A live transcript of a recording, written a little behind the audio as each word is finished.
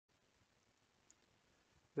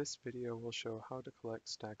This video will show how to collect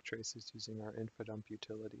stack traces using our InfaDump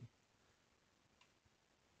utility.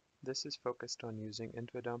 This is focused on using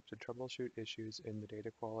InfaDump to troubleshoot issues in the data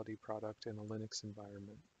quality product in a Linux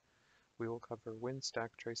environment. We will cover when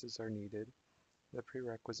stack traces are needed, the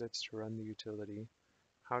prerequisites to run the utility,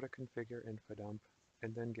 how to configure InfaDump,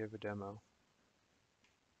 and then give a demo.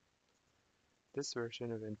 This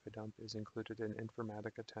version of InfaDump is included in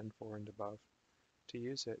Informatica 10.4 and above. To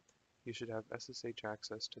use it, you should have SSH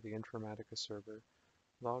access to the Informatica server,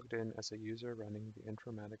 logged in as a user running the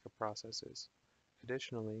Informatica processes.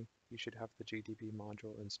 Additionally, you should have the GDB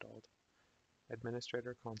module installed.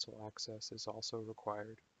 Administrator console access is also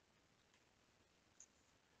required.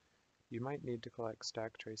 You might need to collect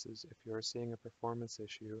stack traces if you are seeing a performance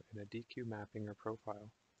issue in a DQ mapping or profile.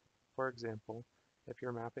 For example, if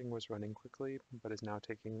your mapping was running quickly but is now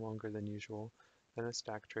taking longer than usual, then a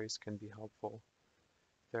stack trace can be helpful.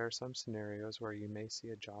 There are some scenarios where you may see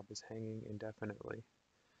a job is hanging indefinitely.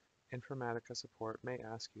 Informatica support may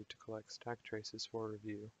ask you to collect stack traces for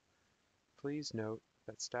review. Please note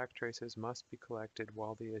that stack traces must be collected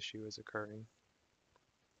while the issue is occurring.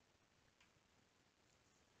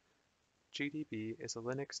 GDB is a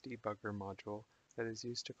Linux debugger module that is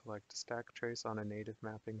used to collect a stack trace on a native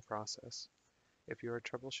mapping process. If you are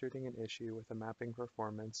troubleshooting an issue with a mapping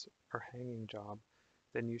performance or hanging job,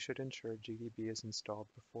 then you should ensure GDB is installed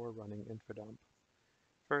before running InfaDump.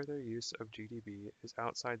 Further use of GDB is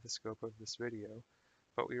outside the scope of this video,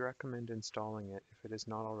 but we recommend installing it if it is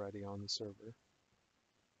not already on the server.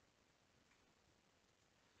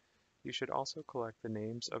 You should also collect the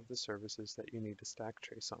names of the services that you need a stack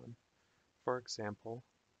trace on. For example,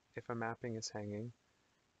 if a mapping is hanging,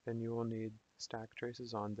 then you will need stack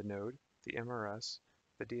traces on the node, the MRS,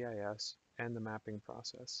 the DIS, and the mapping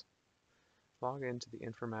process. Log into the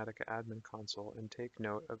Informatica admin console and take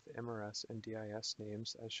note of the MRS and DIS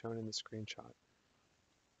names as shown in the screenshot.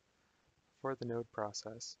 For the node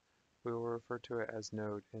process, we will refer to it as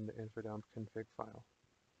node in the InfaDump config file.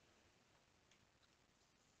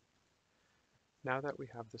 Now that we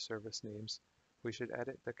have the service names, we should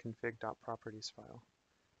edit the config.properties file.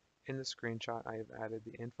 In the screenshot, I have added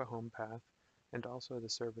the InfaHome path and also the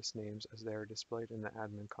service names as they are displayed in the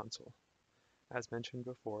admin console. As mentioned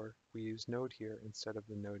before, we use node here instead of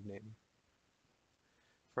the node name.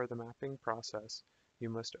 For the mapping process, you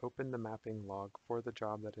must open the mapping log for the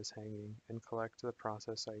job that is hanging and collect the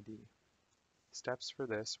process ID. Steps for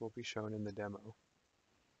this will be shown in the demo.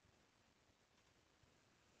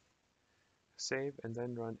 Save and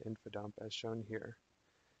then run InfaDump as shown here.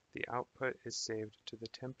 The output is saved to the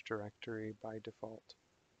temp directory by default.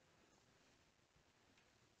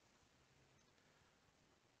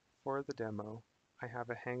 For the demo, I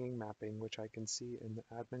have a hanging mapping which I can see in the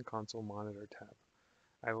Admin Console Monitor tab.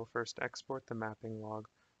 I will first export the mapping log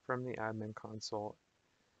from the Admin Console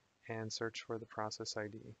and search for the process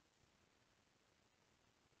ID.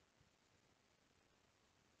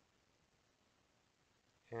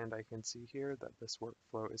 And I can see here that this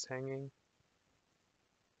workflow is hanging,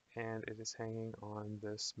 and it is hanging on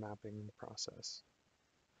this mapping process.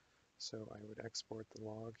 So I would export the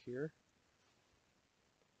log here.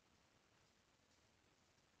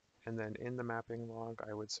 And then in the mapping log,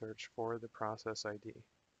 I would search for the process ID.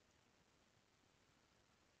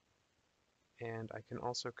 And I can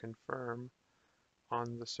also confirm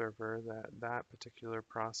on the server that that particular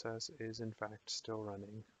process is in fact still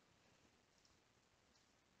running.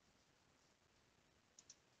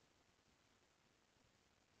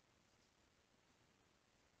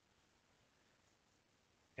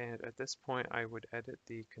 And at this point, I would edit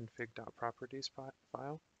the config.properties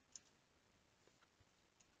file.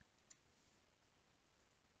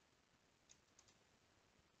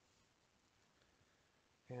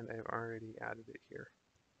 And I've already added it here.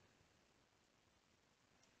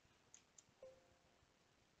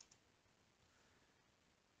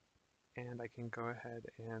 And I can go ahead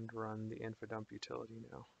and run the InfaDump utility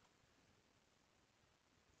now.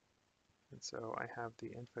 And so I have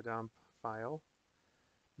the InfaDump file,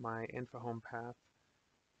 my InfaHome path,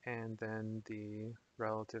 and then the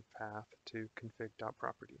relative path to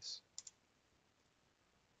config.properties.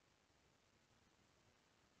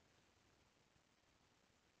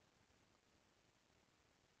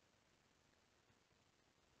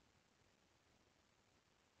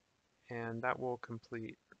 And that will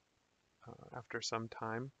complete after some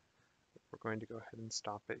time. We're going to go ahead and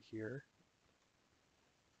stop it here.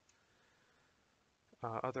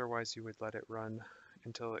 Otherwise, you would let it run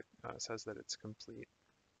until it says that it's complete.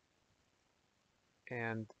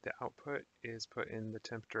 And the output is put in the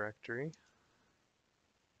temp directory.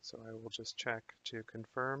 So I will just check to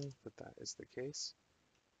confirm that that is the case.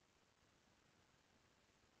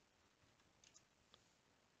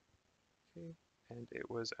 Okay, and it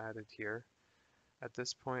was added here. At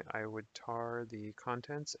this point, I would tar the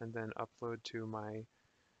contents and then upload to my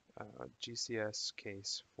GCS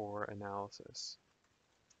case for analysis.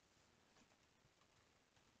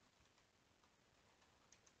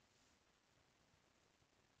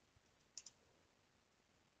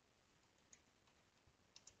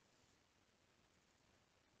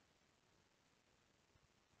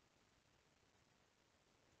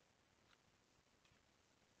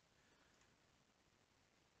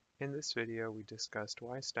 In this video, we discussed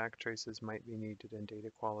why stack traces might be needed in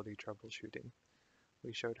data quality troubleshooting.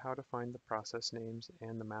 We showed how to find the process names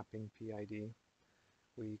and the mapping PID.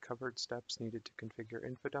 We covered steps needed to configure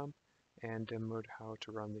InfaDump and demoed how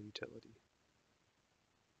to run the utility.